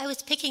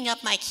was picking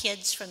up my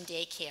kids from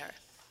daycare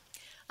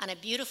on a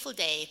beautiful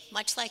day,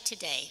 much like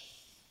today,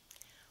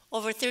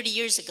 over 30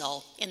 years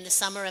ago in the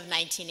summer of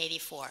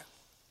 1984.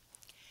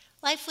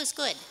 Life was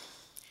good.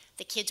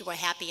 The kids were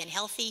happy and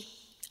healthy.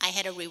 I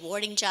had a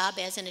rewarding job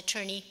as an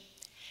attorney,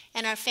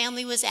 and our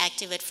family was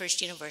active at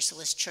First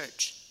Universalist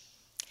Church.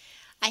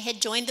 I had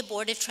joined the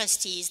Board of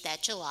Trustees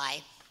that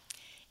July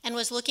and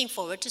was looking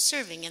forward to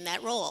serving in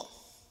that role.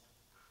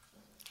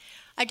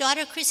 Our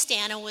daughter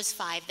Christiana was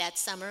 5 that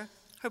summer.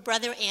 Her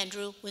brother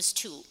Andrew was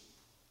 2.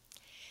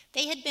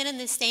 They had been in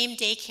the same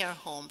daycare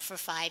home for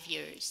 5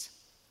 years.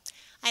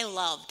 I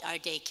loved our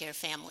daycare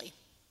family.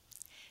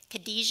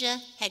 Khadijah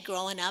had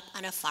grown up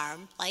on a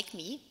farm like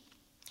me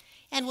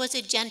and was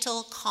a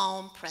gentle,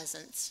 calm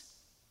presence.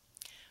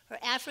 Her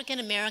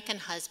African-American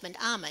husband,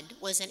 Ahmed,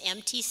 was an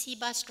MTC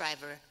bus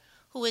driver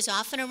who was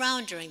often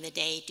around during the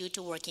day due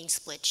to working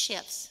split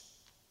shifts.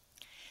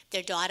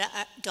 Their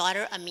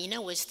daughter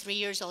Amina was 3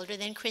 years older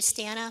than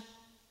Christiana.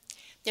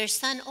 Their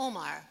son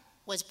Omar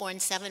was born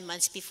 7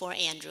 months before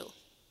Andrew.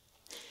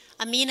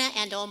 Amina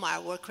and Omar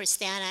were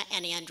Christiana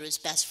and Andrew's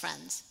best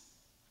friends.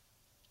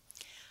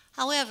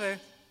 However,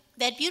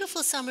 that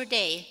beautiful summer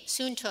day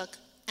soon took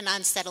an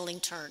unsettling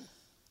turn.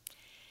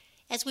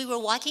 As we were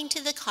walking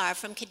to the car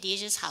from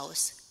Khadijah's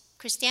house,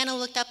 Christiana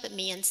looked up at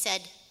me and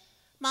said,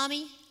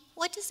 "Mommy,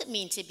 what does it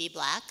mean to be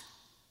Black?"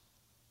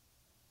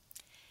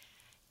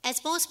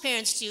 As most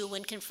parents do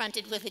when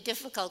confronted with a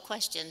difficult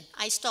question,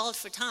 I stalled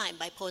for time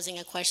by posing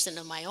a question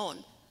of my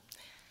own.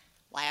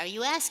 "Why are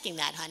you asking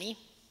that, honey?"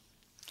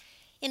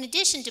 In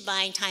addition to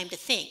buying time to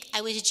think,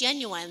 I was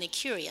genuinely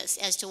curious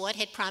as to what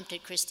had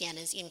prompted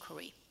Christiana's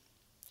inquiry.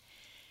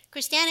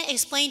 Christiana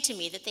explained to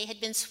me that they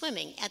had been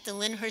swimming at the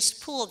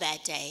Lyndhurst pool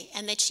that day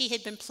and that she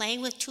had been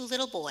playing with 2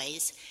 little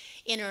boys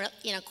in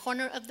a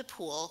corner of the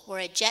pool where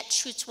a jet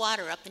shoots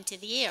water up into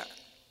the air.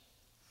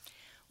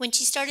 When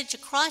she started to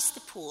cross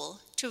the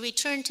pool to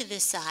return to the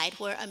side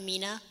where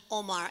Amina,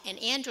 Omar, and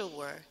Andrew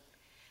were,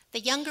 the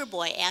younger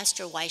boy asked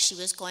her why she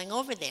was going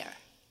over there.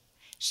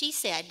 She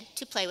said,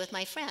 "To play with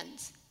my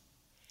friends."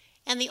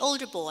 And the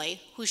older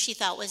boy, who she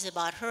thought was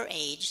about her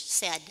age,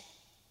 said,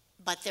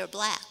 "But they're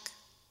Black."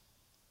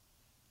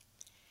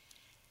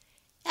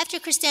 After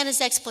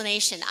Christiana's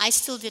explanation, I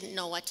still didn't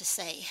know what to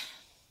say.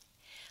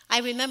 I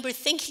remember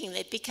thinking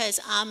that because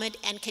Ahmed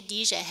and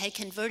Khadijah had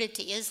converted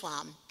to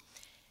Islam,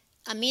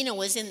 Amina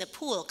was in the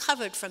pool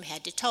covered from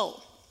head to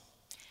toe.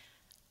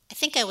 I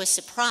think I was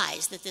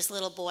surprised that this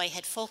little boy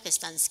had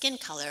focused on skin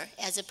color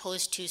as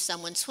opposed to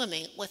someone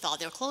swimming with all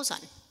their clothes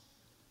on.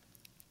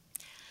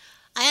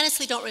 I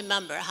honestly don't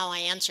remember how I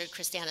answered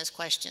Christiana's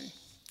question.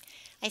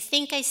 I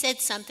think I said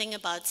something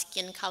about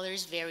skin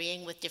colors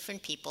varying with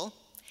different people,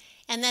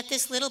 and that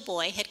this little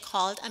boy had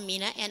called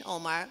Amina and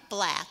Omar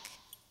Black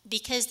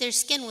because their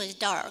skin was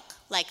dark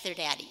like their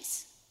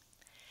daddy's.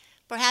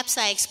 Perhaps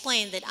I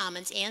explained that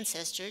Ahmed's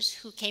ancestors,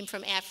 who came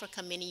from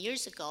Africa many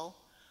years ago,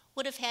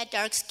 would have had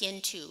dark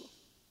skin too.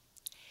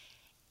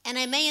 And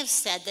I may have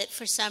said that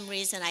for some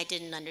reason I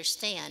didn't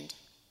understand.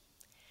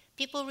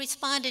 People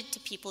responded to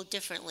people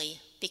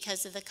differently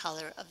because of the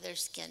color of their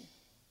skin.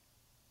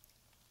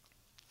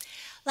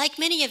 Like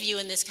many of you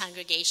in this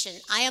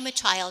congregation, I am a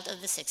child of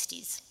the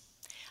 60s.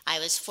 I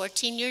was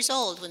 14 years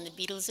old when the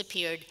Beatles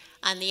appeared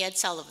on The Ed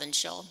Sullivan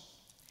Show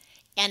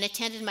and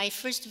attended my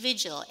first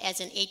vigil as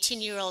an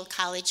 18-year-old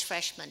college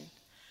freshman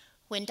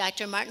when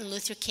Dr. Martin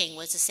Luther King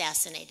was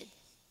assassinated.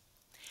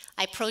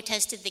 I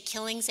protested the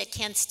killings at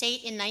Kent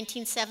State in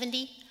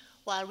 1970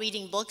 while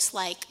reading books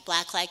like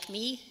Black Like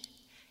Me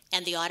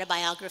and the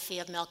autobiography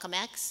of Malcolm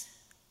X,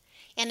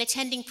 and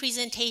attending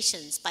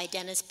presentations by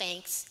Dennis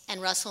Banks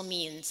and Russell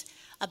Means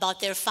about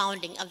their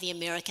founding of the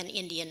American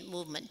Indian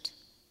movement.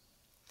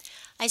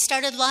 I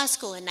started law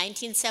school in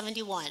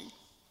 1971,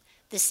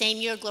 the same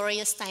year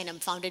Gloria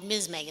Steinem founded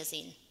Ms.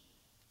 Magazine.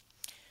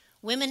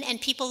 Women and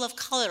people of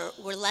color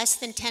were less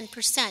than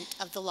 10%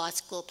 of the law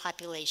school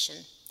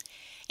population,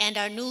 and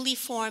our newly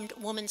formed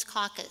Women's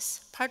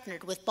Caucus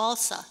partnered with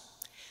BALSA,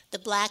 the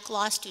Black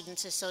Law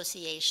Students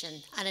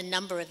Association, on a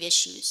number of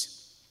issues.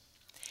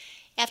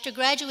 After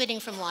graduating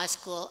from law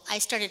school, I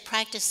started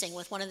practicing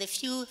with one of the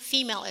few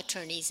female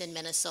attorneys in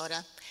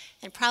Minnesota,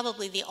 and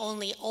probably the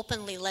only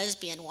openly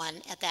lesbian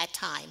one at that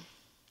time,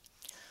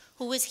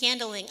 who was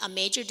handling a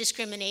major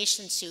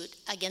discrimination suit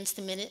against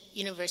the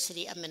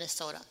University of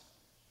Minnesota.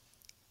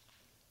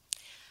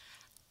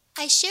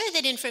 I share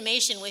that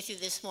information with you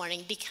this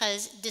morning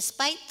because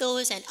despite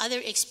those and other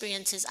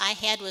experiences I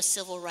had with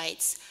civil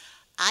rights,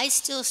 I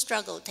still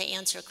struggled to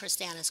answer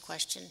Christiana's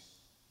question.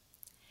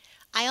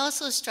 I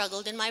also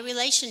struggled in my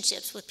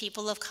relationships with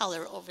people of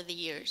color over the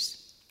years.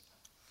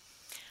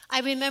 I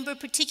remember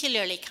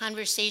particularly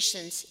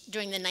conversations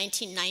during the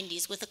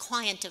 1990s with a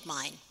client of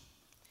mine.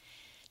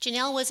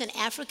 Janelle was an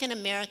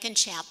African-American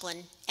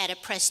chaplain at a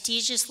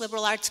prestigious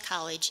liberal arts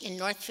college in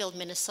Northfield,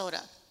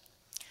 Minnesota,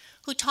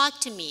 who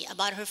talked to me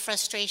about her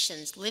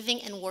frustrations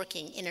living and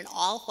working in an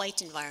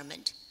all-white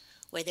environment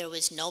where there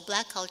was no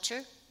Black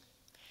culture,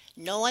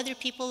 no other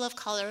people of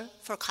color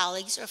for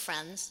colleagues or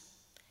friends,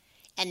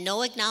 and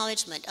no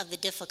acknowledgement of the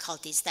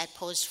difficulties that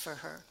posed for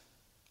her.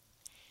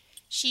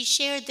 She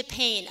shared the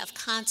pain of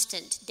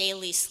constant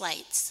daily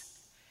slights,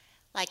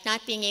 like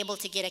not being able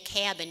to get a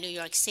cab in New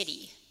York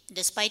City,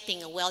 despite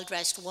being a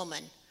well-dressed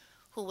woman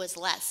who was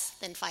less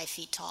than 5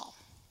 feet tall.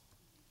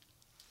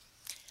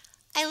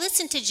 I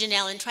listened to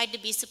Janelle and tried to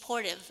be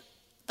supportive,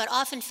 but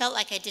often felt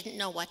like I didn't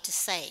know what to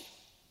say.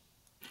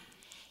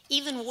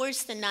 Even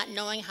worse than not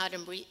knowing how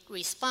to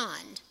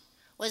respond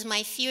was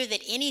my fear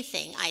that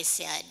anything I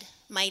said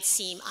might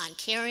seem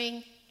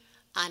uncaring,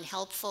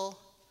 unhelpful,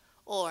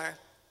 or,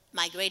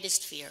 my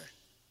greatest fear,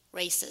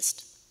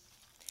 racist.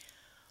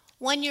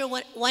 One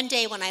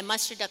day when I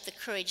mustered up the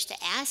courage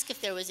to ask if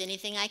there was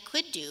anything I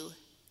could do,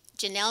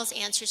 Janelle's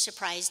answer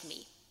surprised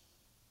me.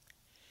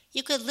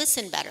 "You could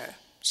listen better,"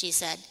 she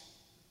said.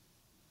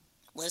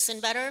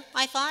 Listen better,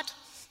 I thought?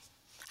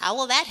 How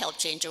will that help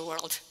change the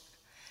world?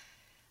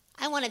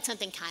 I wanted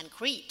something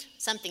concrete,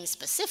 something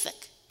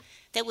specific,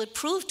 that would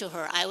prove to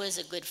her I was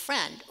a good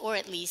friend, or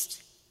at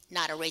least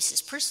not a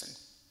racist person.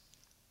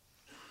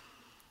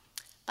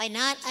 By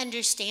not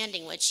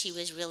understanding what she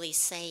was really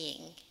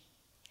saying,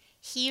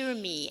 hear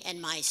me and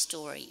my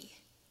story.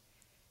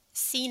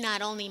 See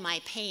not only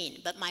my pain,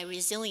 but my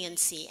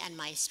resiliency and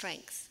my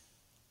strength.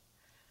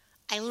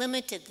 I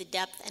limited the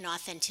depth and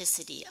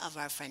authenticity of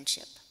our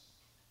friendship.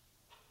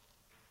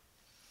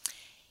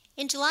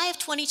 In July of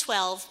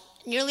 2012,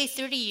 nearly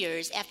 30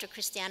 years after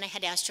Christiana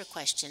had asked her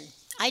question,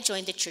 I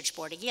joined the church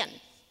board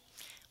again.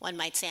 One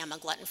might say I'm a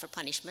glutton for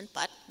punishment,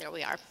 but there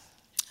we are.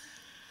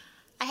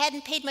 I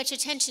hadn't paid much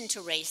attention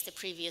to race the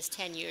previous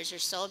 10 years or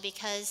so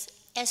because,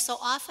 as so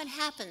often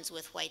happens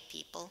with white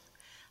people,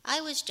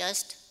 I was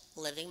just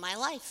living my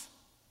life.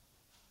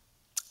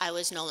 I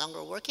was no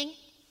longer working.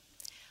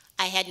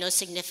 I had no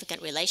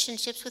significant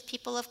relationships with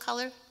people of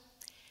color,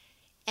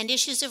 and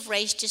issues of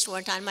race just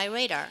weren't on my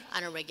radar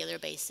on a regular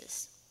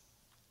basis.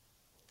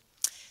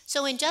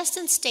 So when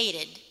Justin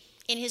stated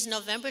in his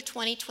November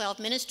 2012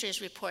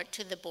 minister's report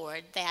to the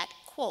board that,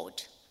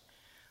 quote,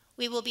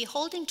 "We will be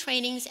holding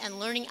trainings and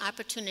learning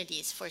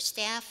opportunities for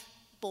staff,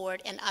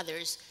 board, and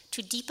others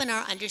to deepen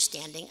our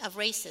understanding of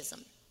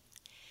racism.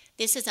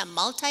 This is a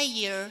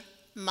multi-year,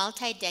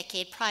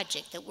 multi-decade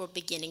project that we're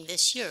beginning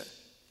this year.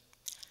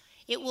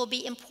 It will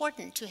be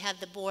important to have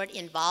the board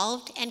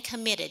involved and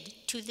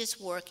committed to this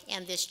work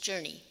and this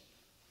journey."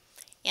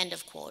 End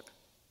of quote.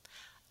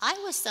 I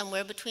was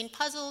somewhere between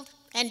puzzled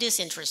and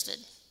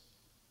disinterested.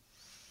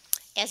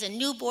 As a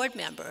new board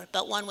member,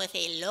 but one with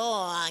a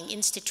long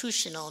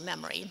institutional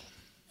memory,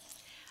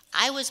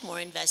 I was more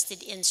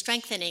invested in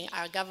strengthening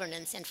our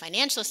governance and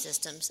financial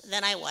systems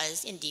than I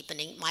was in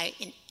deepening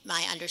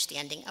my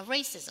understanding of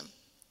racism.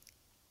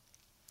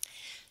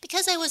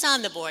 Because I was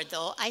on the board,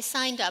 though, I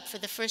signed up for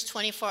the first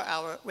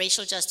 24-hour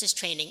racial justice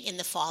training in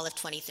the fall of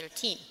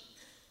 2013.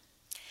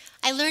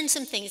 I learned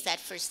some things that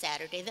first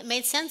Saturday that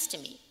made sense to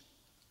me.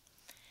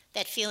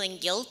 That feeling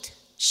guilt,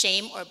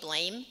 shame, or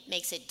blame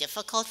makes it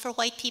difficult for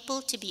white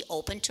people to be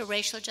open to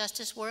racial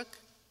justice work.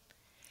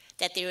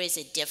 That there is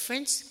a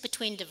difference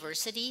between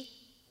diversity,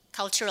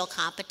 cultural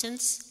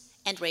competence,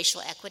 and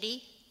racial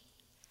equity.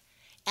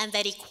 And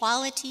that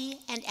equality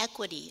and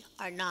equity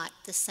are not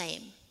the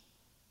same.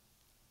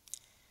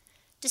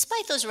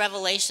 Despite those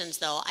revelations,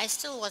 though, I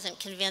still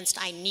wasn't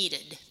convinced I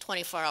needed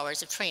 24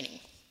 hours of training,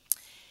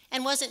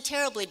 and wasn't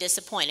terribly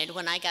disappointed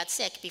when I got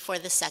sick before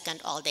the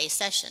second all-day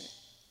session.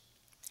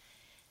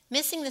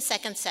 Missing the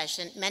second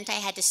session meant I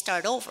had to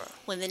start over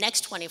when the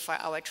next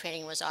 24-hour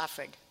training was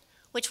offered,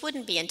 which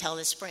wouldn't be until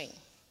the spring.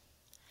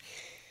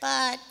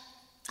 But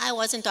I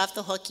wasn't off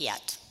the hook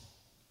yet.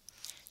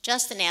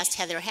 Justin asked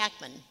Heather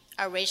Hackman,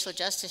 our racial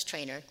justice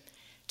trainer,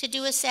 to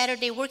do a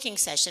Saturday working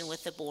session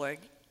with the board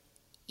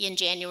in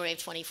January of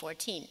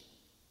 2014.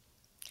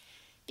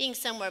 Being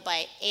somewhere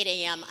by 8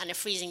 a.m. on a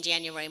freezing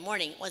January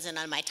morning wasn't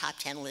on my top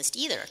 10 list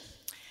either,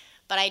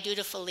 but I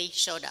dutifully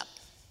showed up.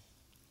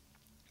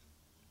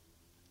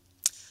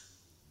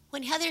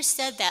 When Heather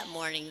said that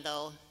morning,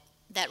 though,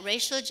 that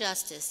racial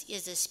justice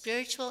is a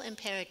spiritual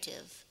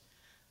imperative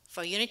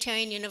for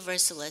Unitarian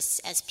Universalists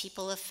as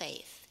people of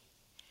faith,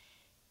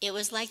 it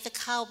was like the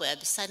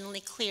cobweb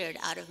suddenly cleared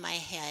out of my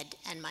head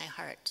and my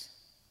heart.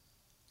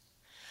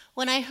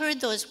 When I heard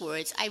those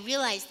words, I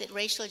realized that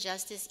racial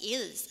justice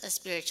is a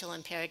spiritual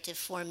imperative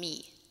for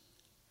me.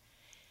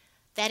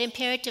 That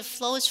imperative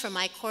flows from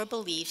my core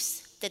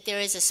beliefs that there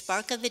is a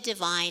spark of the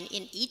divine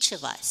in each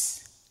of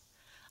us,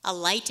 a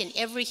light in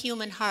every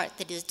human heart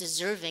that is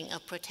deserving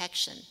of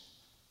protection.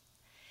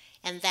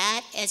 And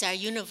that, as our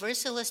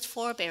Universalist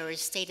forebears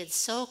stated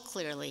so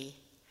clearly,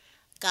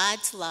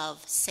 God's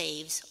love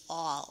saves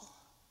all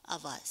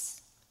of us.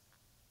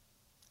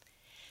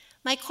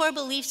 My core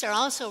beliefs are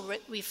also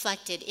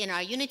reflected in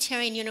our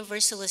Unitarian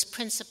Universalist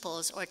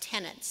principles or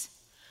tenets,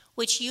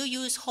 which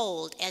UUs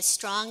hold as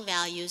strong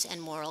values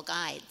and moral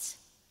guides.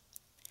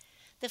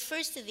 The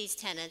first of these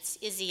tenets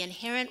is the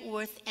inherent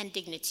worth and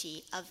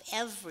dignity of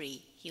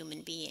every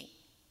human being.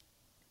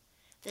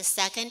 The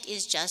second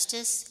is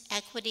justice,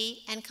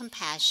 equity, and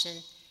compassion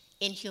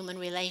in human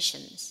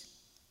relations.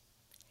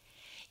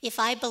 If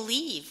I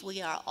believe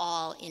we are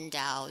all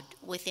endowed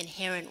with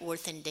inherent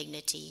worth and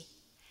dignity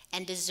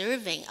and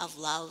deserving of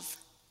love,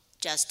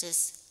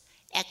 justice,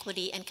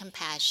 equity, and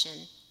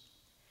compassion,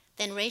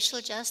 then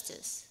racial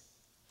justice,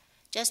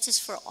 justice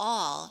for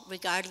all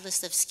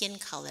regardless of skin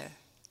color,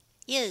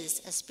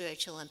 is a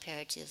spiritual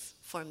imperative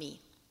for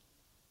me.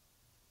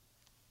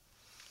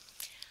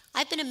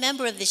 I've been a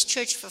member of this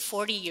church for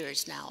 40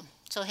 years now,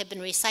 so have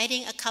been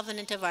reciting a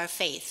covenant of our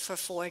faith for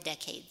 4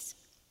 decades.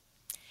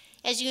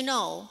 As you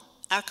know,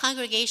 our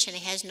congregation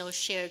has no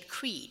shared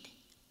creed.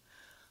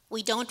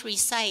 We don't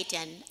recite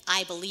an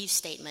I believe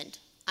statement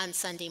on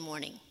Sunday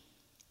morning.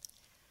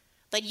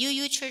 But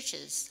UU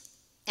churches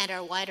and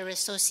our wider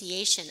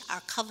association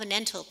are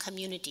covenantal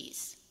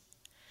communities,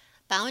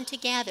 bound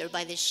together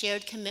by the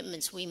shared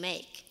commitments we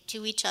make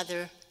to each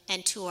other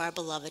and to our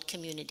beloved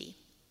community.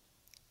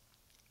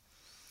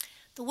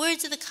 The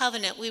words of the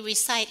covenant we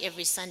recite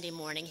every Sunday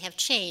morning have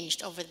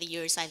changed over the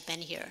years I've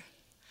been here,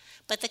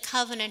 but the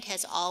covenant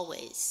has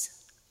always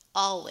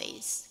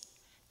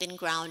been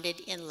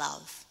grounded in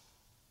love.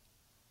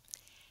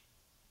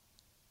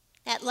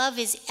 That love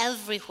is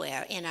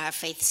everywhere in our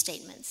faith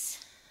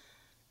statements.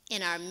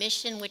 In our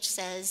mission, which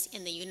says,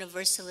 in the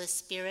universalist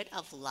spirit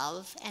of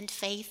love and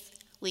faith,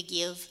 we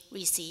give,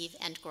 receive,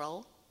 and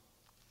grow.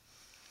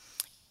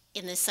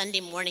 In the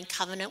Sunday morning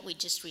covenant we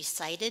just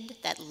recited,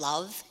 that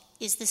love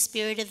is the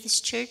spirit of this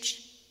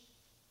church.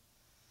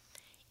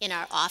 In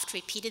our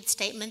oft-repeated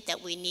statement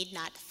that we need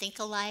not think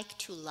alike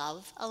to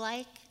love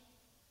alike.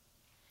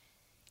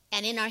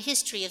 And in our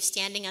history of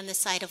standing on the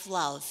side of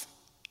love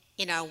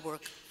in our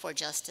work for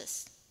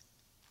justice.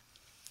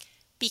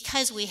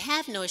 Because we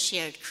have no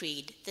shared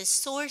creed, the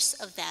source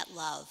of that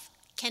love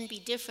can be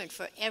different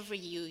for every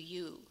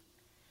UU,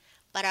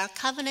 but our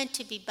covenant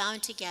to be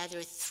bound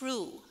together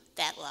through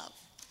that love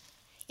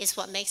is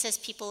what makes us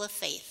people of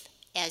faith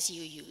as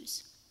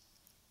UUs.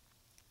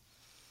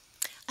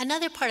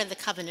 Another part of the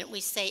covenant we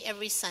say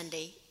every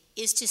Sunday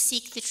is to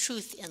seek the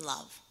truth in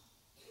love.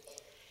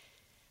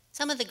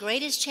 Some of the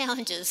greatest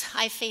challenges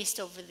I've faced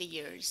over the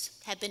years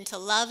have been to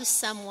love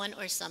someone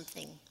or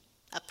something,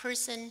 a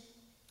person,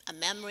 a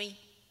memory,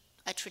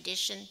 a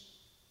tradition,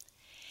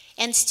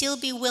 and still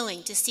be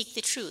willing to seek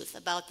the truth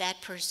about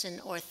that person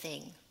or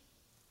thing.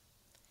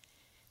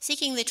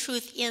 Seeking the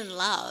truth in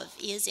love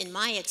is, in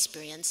my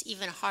experience,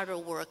 even harder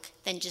work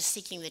than just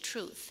seeking the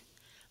truth,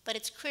 but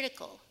it's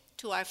critical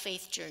to our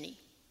faith journey.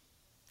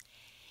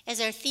 As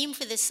our theme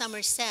for this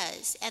summer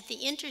says, at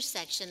the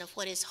intersection of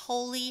what is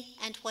holy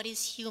and what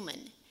is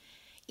human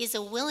is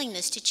a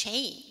willingness to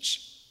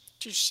change,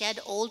 to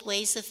shed old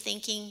ways of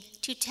thinking,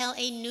 to tell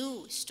a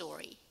new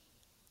story.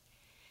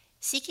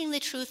 Seeking the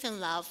truth in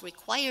love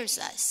requires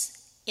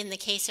us, in the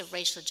case of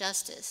racial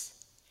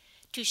justice,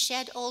 to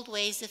shed old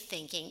ways of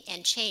thinking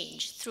and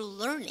change through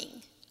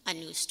learning a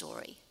new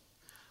story.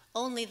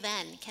 Only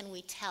then can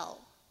we tell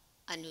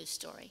a new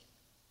story.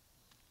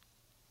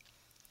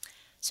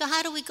 So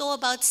how do we go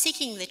about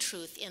seeking the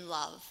truth in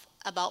love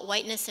about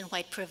whiteness and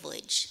white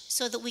privilege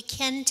so that we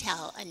can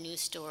tell a new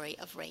story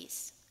of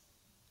race?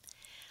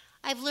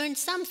 I've learned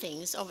some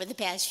things over the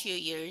past few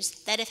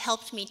years that have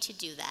helped me to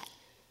do that.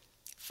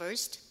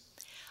 First,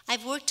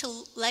 I've worked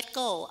to let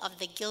go of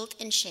the guilt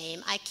and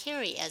shame I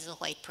carry as a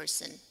white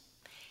person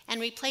and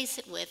replace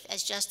it with,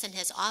 as Justin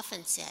has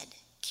often said,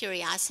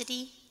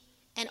 curiosity,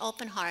 an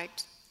open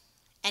heart,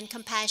 and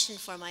compassion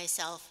for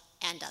myself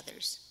and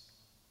others.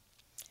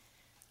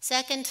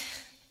 Second,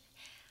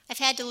 I've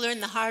had to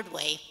learn the hard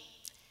way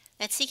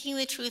that seeking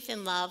the truth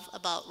in love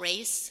about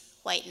race,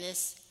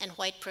 whiteness, and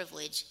white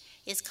privilege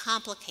is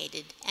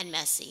complicated and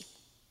messy.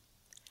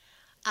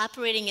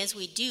 Operating as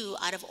we do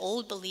out of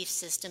old belief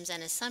systems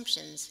and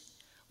assumptions,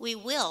 we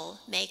will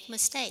make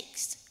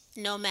mistakes,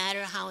 no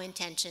matter how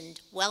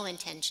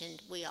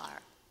well-intentioned we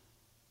are.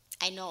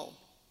 I know,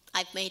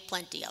 I've made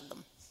plenty of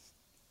them.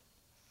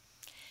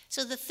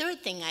 So the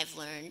third thing I've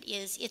learned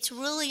is it's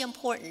really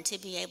important to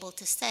be able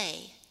to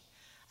say,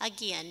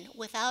 again,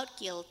 without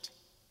guilt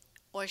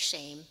or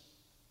shame,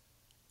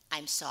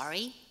 I'm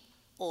sorry,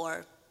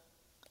 or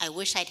I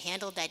wish I'd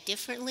handled that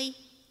differently,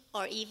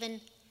 or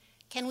even,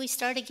 can we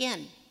start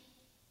again?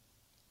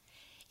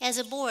 As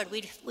a board,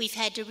 we've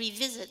had to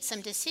revisit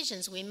some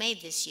decisions we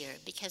made this year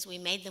because we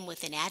made them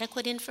with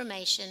inadequate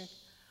information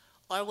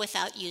or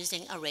without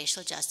using a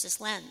racial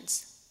justice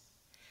lens.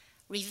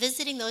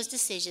 Revisiting those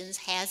decisions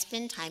has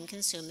been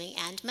time-consuming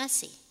and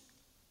messy.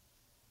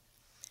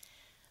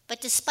 But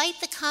despite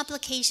the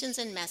complications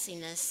and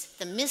messiness,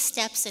 the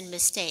missteps and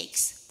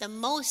mistakes, the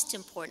most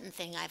important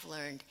thing I've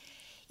learned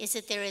is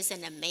that there is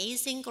an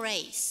amazing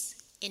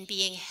grace in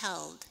being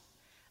held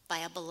by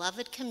a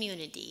beloved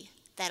community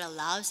that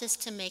allows us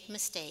to make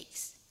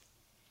mistakes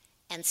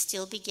and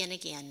still begin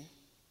again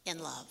in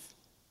love.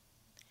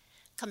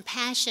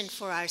 Compassion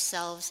for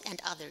ourselves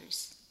and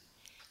others,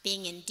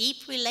 being in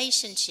deep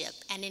relationship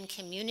and in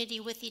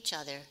community with each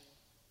other,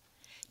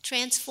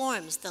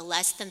 transforms the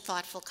less than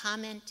thoughtful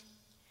comment,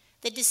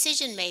 the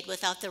decision made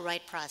without the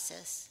right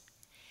process,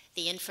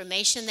 the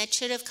information that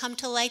should have come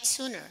to light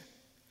sooner,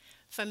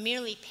 from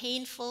merely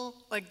painful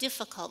or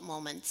difficult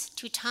moments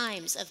to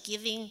times of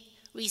giving,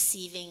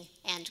 receiving,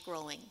 and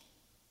growing.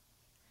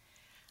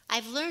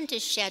 I've learned to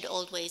shed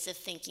old ways of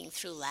thinking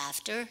through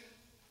laughter,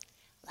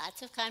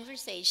 lots of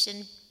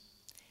conversation,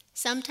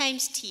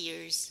 sometimes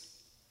tears,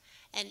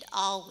 and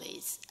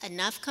always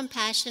enough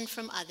compassion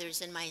from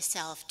others and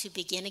myself to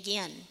begin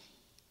again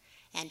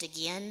and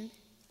again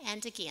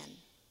and again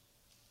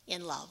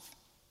in love.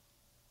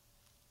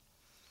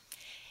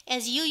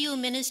 As UU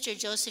Minister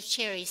Joseph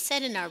Cherry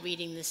said in our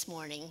reading this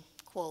morning,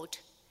 quote,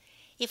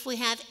 "If we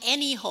have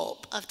any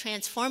hope of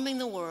transforming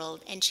the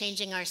world and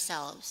changing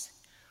ourselves,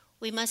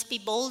 we must be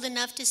bold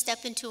enough to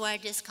step into our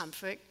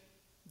discomfort,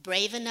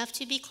 brave enough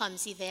to be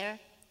clumsy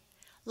there,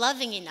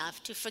 loving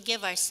enough to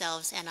forgive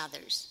ourselves and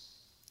others."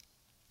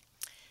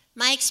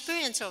 My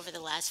experience over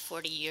the last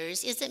 40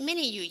 years is that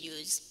many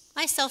UUs,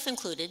 myself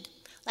included,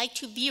 like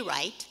to be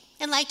right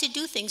and like to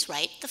do things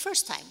right the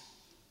first time.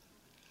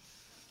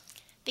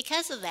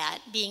 Because of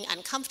that, being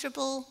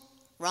uncomfortable,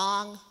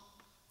 wrong,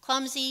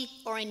 clumsy,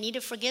 or in need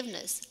of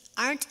forgiveness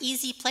aren't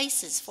easy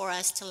places for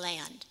us to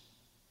land.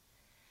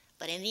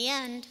 But in the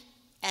end,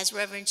 as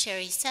Reverend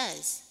Cherry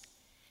says,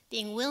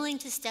 being willing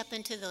to step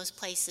into those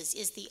places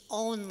is the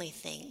only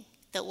thing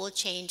that will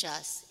change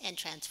us and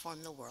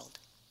transform the world.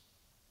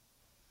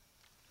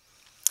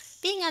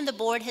 Being on the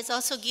board has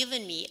also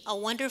given me a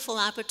wonderful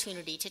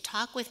opportunity to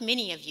talk with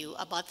many of you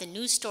about the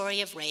new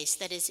story of race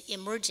that is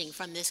emerging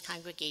from this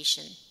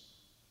congregation.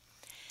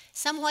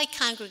 Some white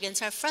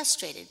congregants are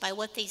frustrated by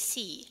what they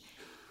see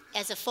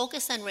as a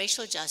focus on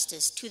racial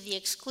justice to the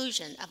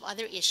exclusion of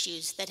other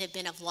issues that have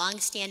been of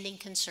long-standing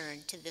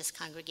concern to this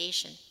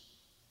congregation.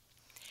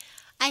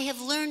 I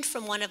have learned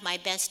from one of my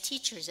best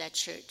teachers at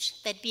church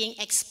that being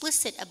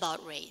explicit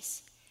about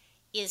race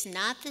is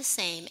not the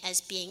same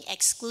as being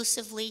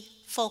exclusively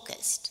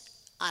focused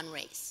on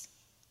race.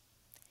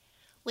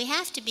 We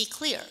have to be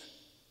clear,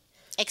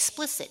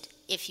 explicit,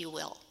 if you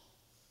will,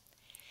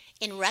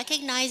 in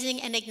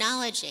recognizing and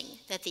acknowledging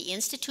that the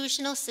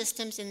institutional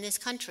systems in this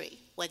country,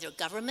 whether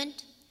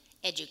government,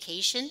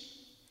 education,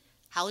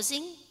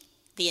 housing,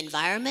 the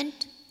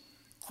environment,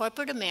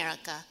 corporate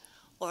America,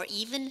 or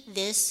even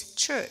this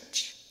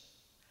church,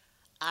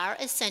 are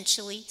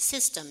essentially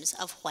systems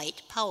of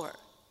white power.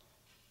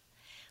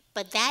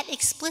 But that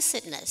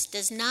explicitness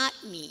does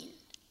not mean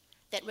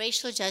that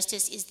racial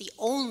justice is the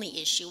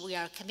only issue we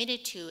are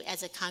committed to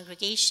as a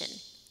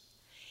congregation,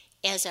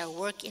 as our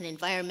work in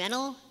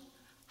environmental,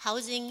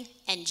 housing,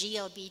 and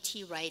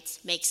GLBT rights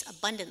makes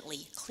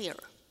abundantly clear.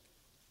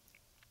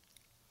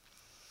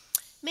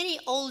 Many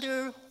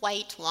older,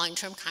 white,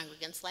 long-term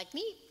congregants like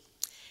me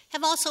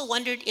have also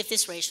wondered if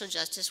this racial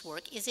justice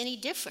work is any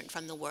different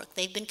from the work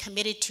they've been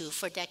committed to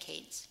for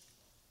decades.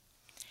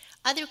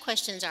 Other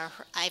questions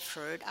I've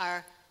heard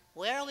are,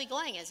 where are we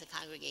going as a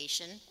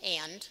congregation,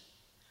 and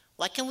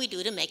what can we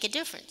do to make a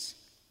difference?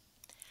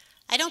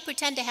 I don't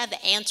pretend to have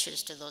the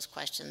answers to those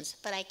questions,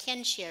 but I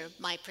can share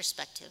my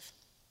perspective.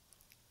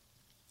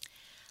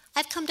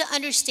 I've come to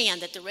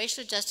understand that the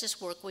racial justice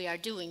work we are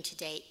doing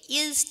today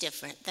is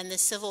different than the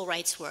civil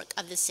rights work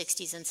of the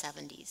 60s and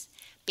 70s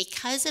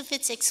because of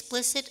its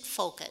explicit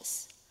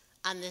focus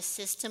on the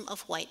system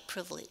of white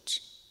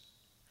privilege.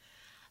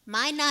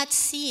 My not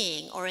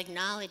seeing or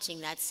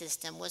acknowledging that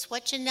system was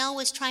what Janelle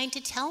was trying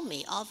to tell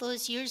me all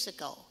those years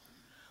ago,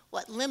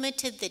 what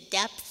limited the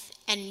depth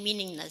and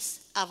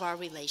meaninglessness of our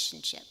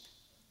relationship.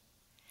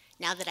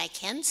 Now that I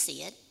can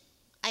see it,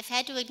 I've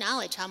had to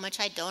acknowledge how much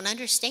I don't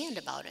understand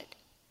about it,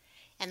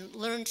 and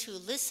learn to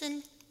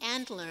listen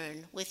and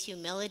learn with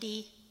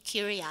humility,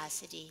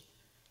 curiosity,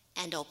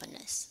 and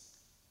openness.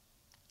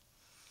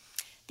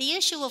 The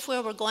issue of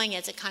where we're going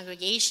as a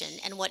congregation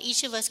and what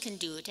each of us can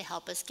do to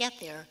help us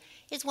get there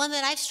is one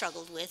that I've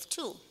struggled with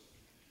too.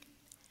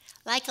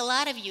 Like a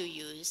lot of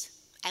UUs,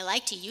 I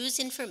like to use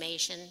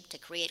information to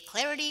create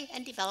clarity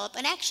and develop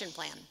an action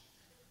plan.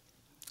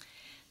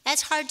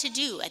 That's hard to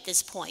do at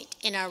this point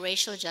in our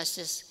racial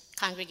justice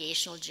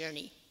congregational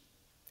journey.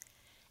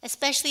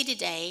 Especially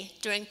today,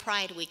 during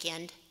Pride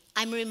Weekend,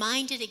 I'm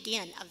reminded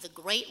again of the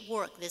great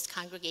work this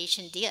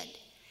congregation did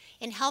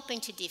in helping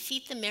to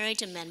defeat the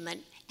marriage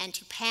amendment and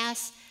to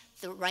pass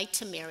the right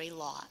to marry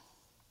law.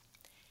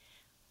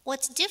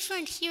 What's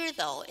different here,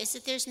 though, is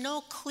that there's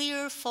no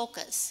clear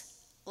focus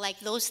like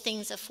those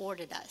things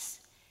afforded us.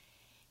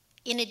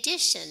 In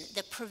addition,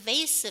 the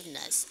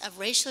pervasiveness of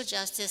racial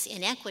justice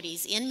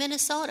inequities in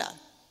Minnesota,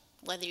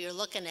 whether you're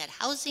looking at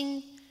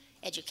housing,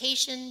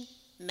 education,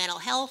 mental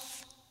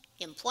health,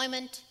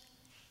 employment,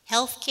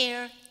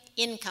 healthcare,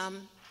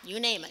 income,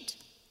 you name it,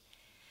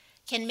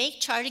 can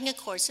make charting a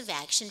course of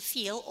action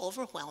feel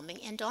overwhelming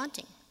and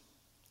daunting.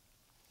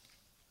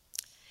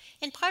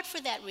 In part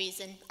for that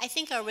reason, I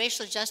think our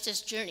racial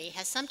justice journey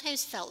has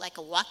sometimes felt like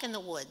a walk in the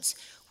woods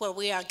where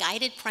we are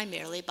guided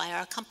primarily by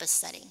our compass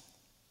setting.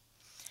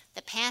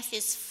 The path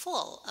is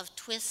full of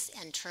twists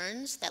and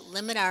turns that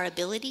limit our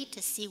ability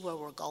to see where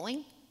we're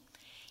going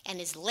and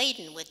is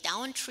laden with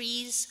downed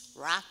trees,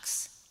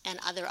 rocks, and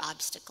other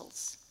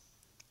obstacles.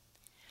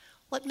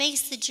 What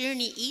makes the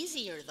journey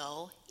easier,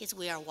 though, is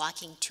we are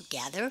walking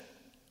together.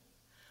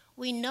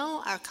 We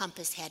know our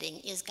compass heading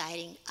is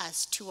guiding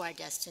us to our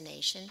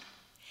destination,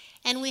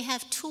 and we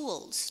have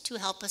tools to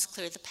help us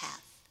clear the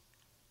path.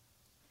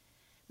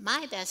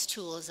 My best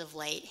tools of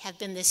late have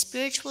been the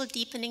spiritual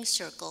deepening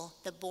circle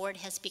the board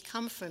has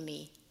become for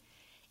me,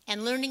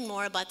 and learning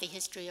more about the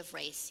history of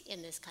race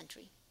in this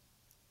country.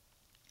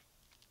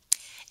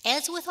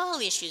 As with all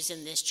issues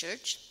in this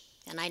church,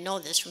 and I know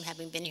this from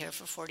having been here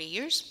for 40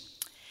 years,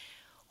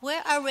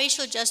 where our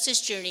racial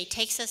justice journey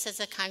takes us as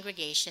a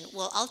congregation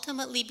will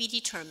ultimately be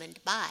determined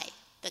by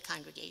the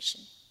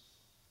congregation.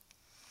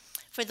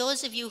 For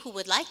those of you who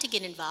would like to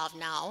get involved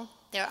now,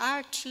 there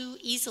are two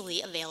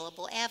easily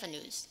available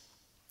avenues.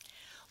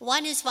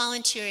 One is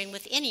volunteering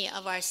with any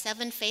of our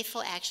 7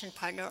 Faithful Action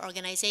Partner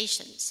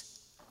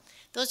organizations.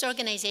 Those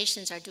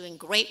organizations are doing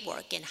great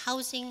work in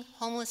housing,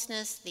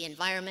 homelessness, the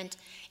environment,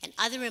 and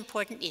other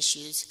important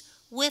issues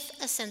with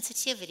a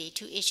sensitivity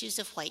to issues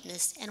of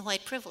whiteness and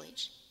white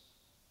privilege.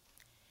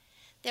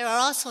 There are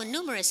also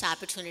numerous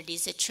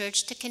opportunities at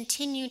church to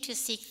continue to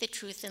seek the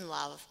truth and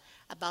love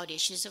about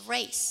issues of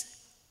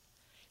race.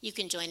 You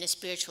can join a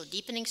spiritual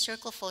deepening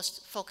circle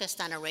focused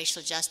on a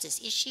racial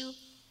justice issue,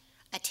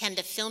 attend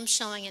a film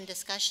showing and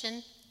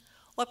discussion,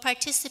 or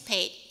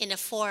participate in a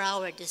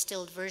 4-hour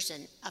distilled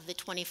version of the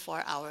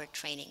 24-hour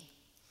training.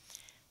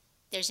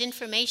 There's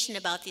information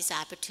about these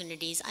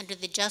opportunities under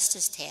the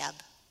Justice tab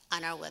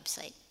on our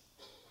website.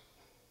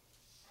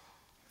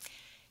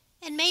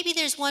 And maybe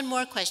there's one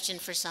more question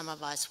for some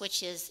of us,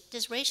 which is,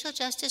 does racial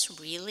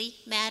justice really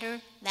matter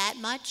that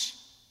much?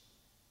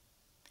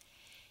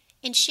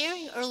 In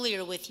sharing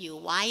earlier with you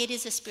why it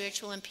is a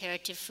spiritual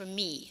imperative for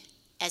me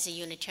as a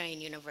Unitarian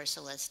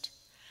Universalist,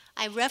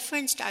 I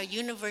referenced our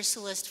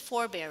Universalist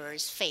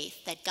forebearers'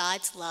 faith that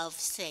God's love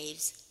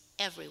saves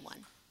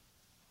everyone.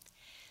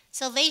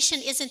 Salvation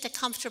isn't a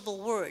comfortable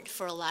word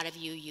for a lot of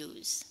you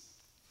use,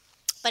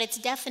 but its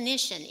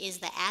definition is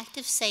the act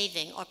of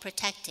saving or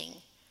protecting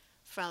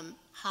from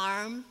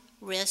harm,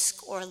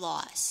 risk, or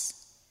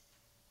loss.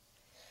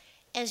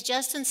 As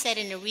Justin said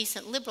in a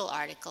recent Liberal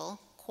article,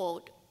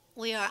 quote,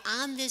 "We are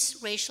on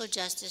this racial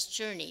justice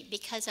journey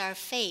because our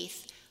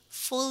faith,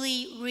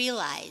 fully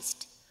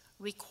realized,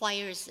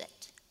 requires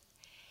it,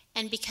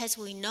 and because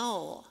we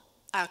know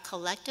our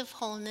collective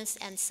wholeness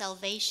and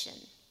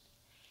salvation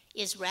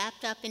is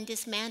wrapped up in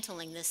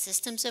dismantling the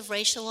systems of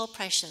racial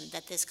oppression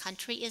that this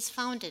country is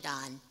founded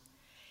on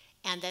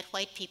and that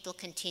white people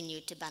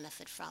continue to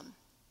benefit from."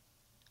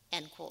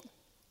 End quote.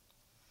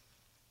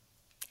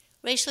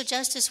 Racial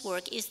justice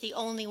work is the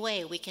only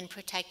way we can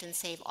protect and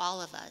save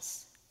all of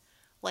us,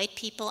 white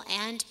people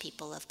and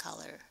people of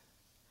color,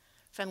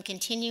 from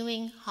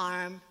continuing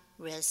harm,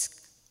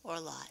 risk,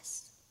 or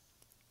loss.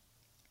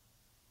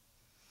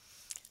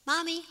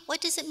 Mommy,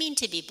 what does it mean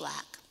to be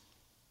Black?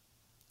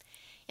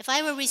 If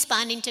I were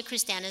responding to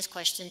Christana's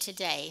question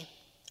today,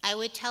 I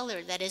would tell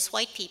her that as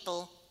white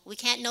people, we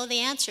can't know the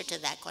answer to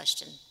that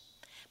question,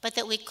 but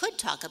that we could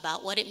talk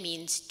about what it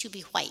means to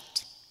be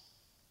white.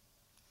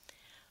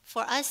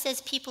 For us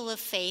as people of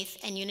faith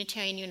and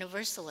Unitarian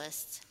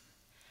Universalists,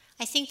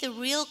 I think the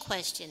real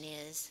question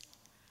is,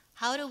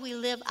 how do we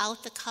live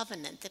out the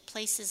covenant that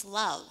places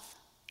love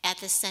at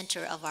the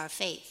center of our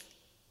faith?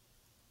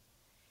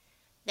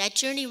 That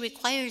journey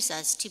requires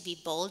us to be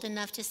bold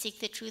enough to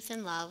seek the truth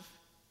in love,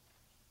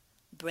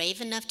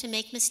 brave enough to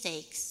make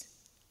mistakes,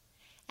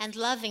 and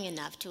loving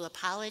enough to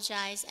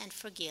apologize and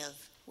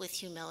forgive with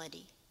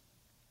humility.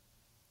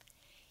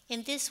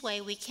 In this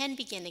way, we can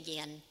begin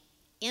again,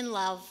 in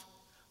love,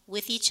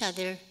 with each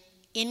other,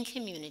 in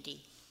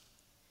community,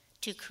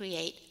 to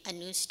create a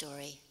new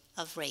story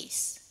of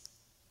race.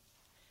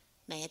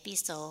 May it be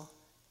so,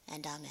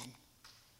 and amen.